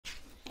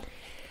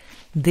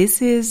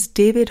This is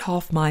David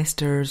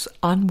Hoffmeister's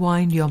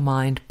Unwind Your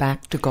Mind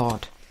Back to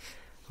God,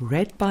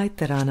 read by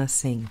Tarana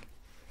Singh.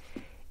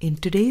 In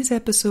today's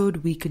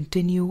episode, we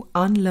continue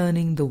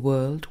Unlearning the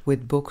World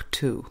with Book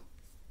 2.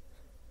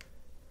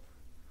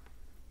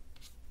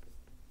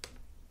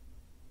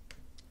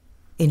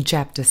 In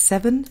Chapter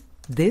 7,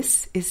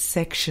 this is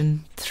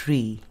Section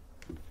 3.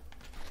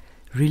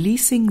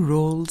 Releasing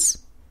Roles,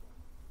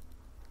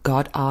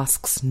 God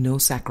Asks No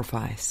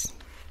Sacrifice.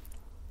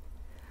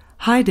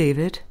 Hi,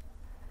 David.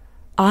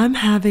 I'm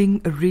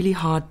having a really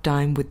hard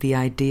time with the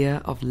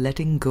idea of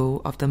letting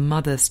go of the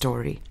mother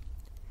story.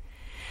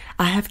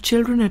 I have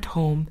children at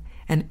home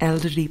and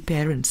elderly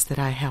parents that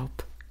I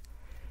help.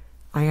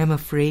 I am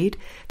afraid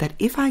that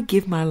if I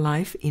give my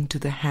life into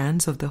the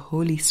hands of the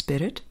Holy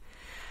Spirit,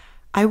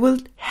 I will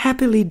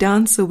happily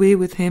dance away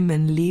with Him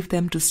and leave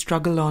them to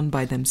struggle on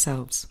by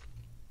themselves.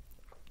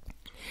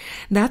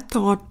 That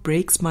thought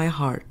breaks my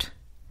heart.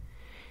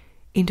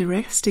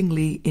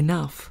 Interestingly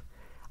enough,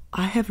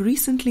 I have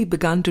recently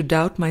begun to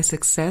doubt my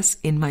success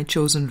in my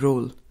chosen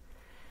role.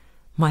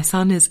 My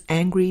son is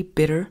angry,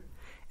 bitter,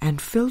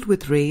 and filled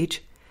with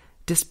rage,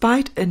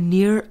 despite a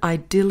near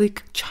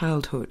idyllic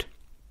childhood.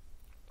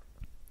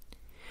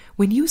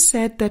 When you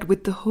said that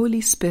with the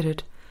Holy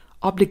Spirit,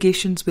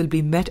 obligations will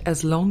be met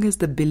as long as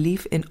the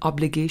belief in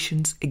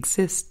obligations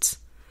exists,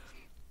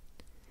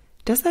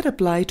 does that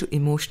apply to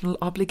emotional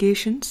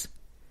obligations?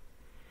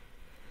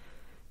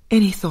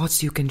 Any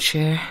thoughts you can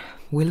share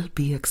will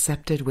be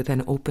accepted with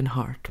an open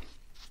heart.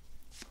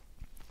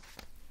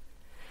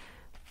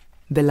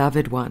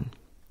 Beloved one,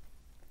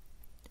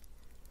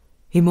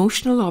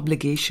 emotional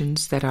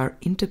obligations that are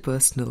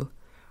interpersonal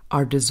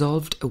are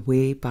dissolved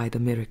away by the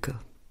miracle.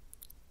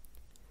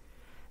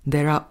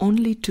 There are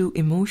only two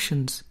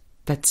emotions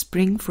that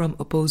spring from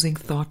opposing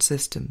thought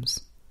systems,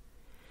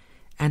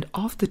 and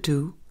of the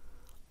two,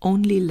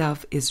 only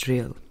love is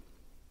real.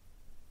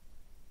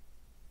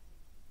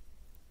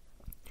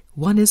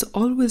 One is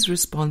always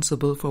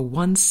responsible for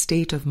one's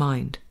state of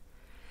mind,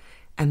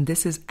 and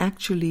this is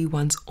actually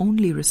one's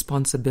only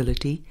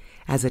responsibility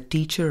as a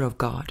teacher of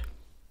God.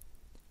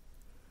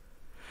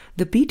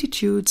 The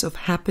beatitudes of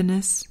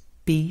happiness,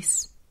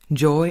 peace,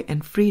 joy,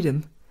 and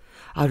freedom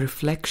are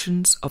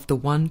reflections of the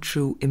one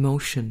true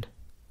emotion,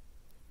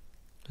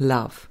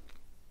 love.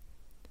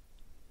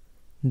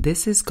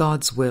 This is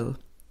God's will,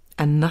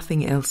 and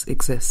nothing else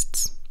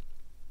exists.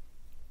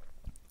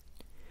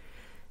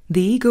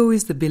 The ego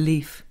is the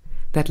belief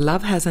that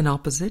love has an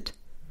opposite,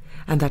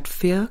 and that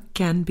fear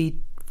can be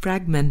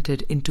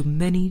fragmented into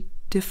many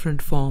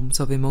different forms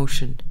of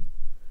emotion.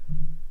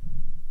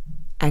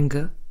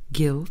 Anger,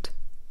 guilt,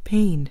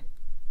 pain,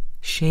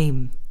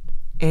 shame,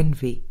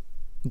 envy,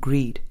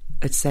 greed,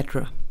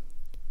 etc.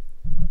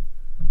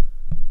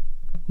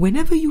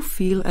 Whenever you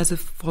feel as if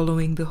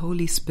following the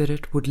Holy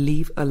Spirit would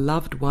leave a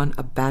loved one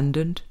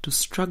abandoned to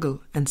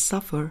struggle and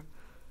suffer,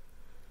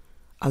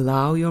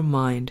 allow your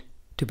mind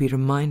to be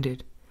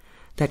reminded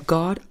that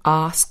God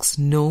asks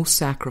no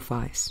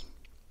sacrifice.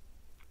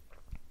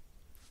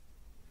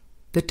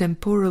 The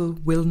temporal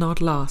will not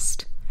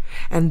last,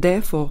 and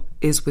therefore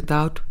is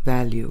without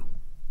value.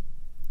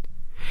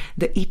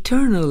 The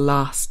eternal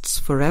lasts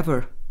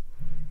forever,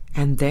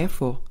 and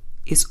therefore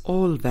is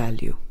all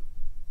value.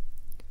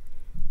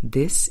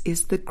 This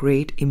is the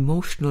great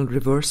emotional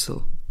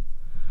reversal,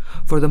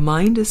 for the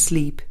mind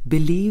asleep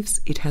believes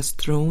it has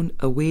thrown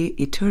away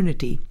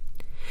eternity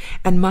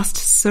and must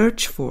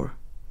search for,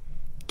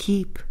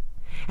 keep,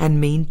 and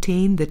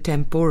maintain the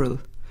temporal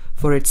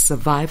for its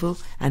survival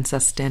and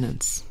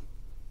sustenance.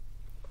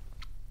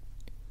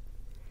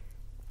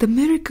 The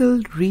miracle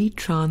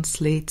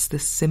retranslates the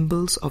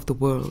symbols of the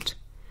world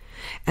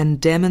and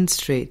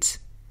demonstrates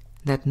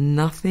that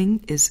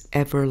nothing is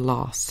ever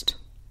lost.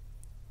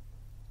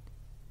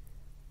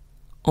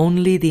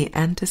 Only the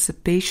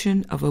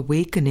anticipation of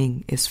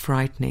awakening is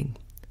frightening.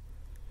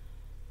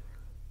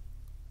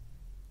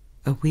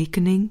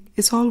 Awakening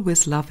is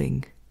always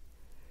loving.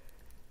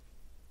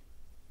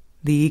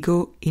 The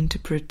ego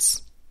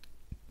interprets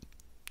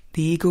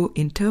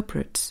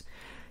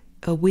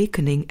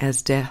awakening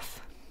as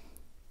death.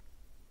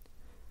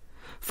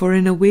 For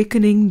in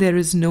awakening there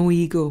is no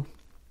ego.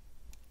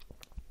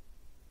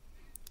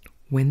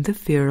 When the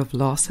fear of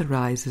loss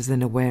arises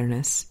in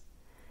awareness,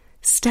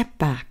 step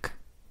back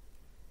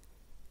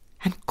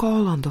and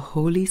call on the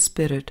Holy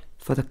Spirit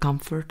for the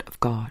comfort of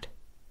God.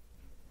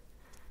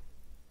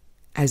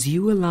 As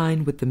you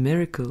align with the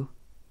miracle,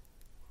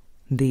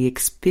 the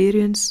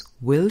experience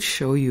will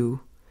show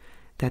you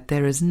that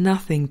there is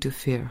nothing to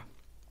fear.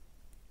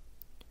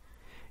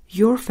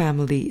 Your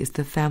family is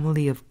the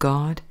family of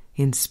God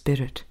in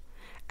spirit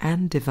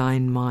and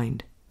divine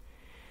mind,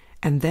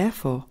 and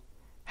therefore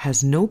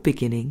has no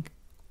beginning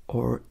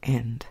or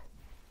end.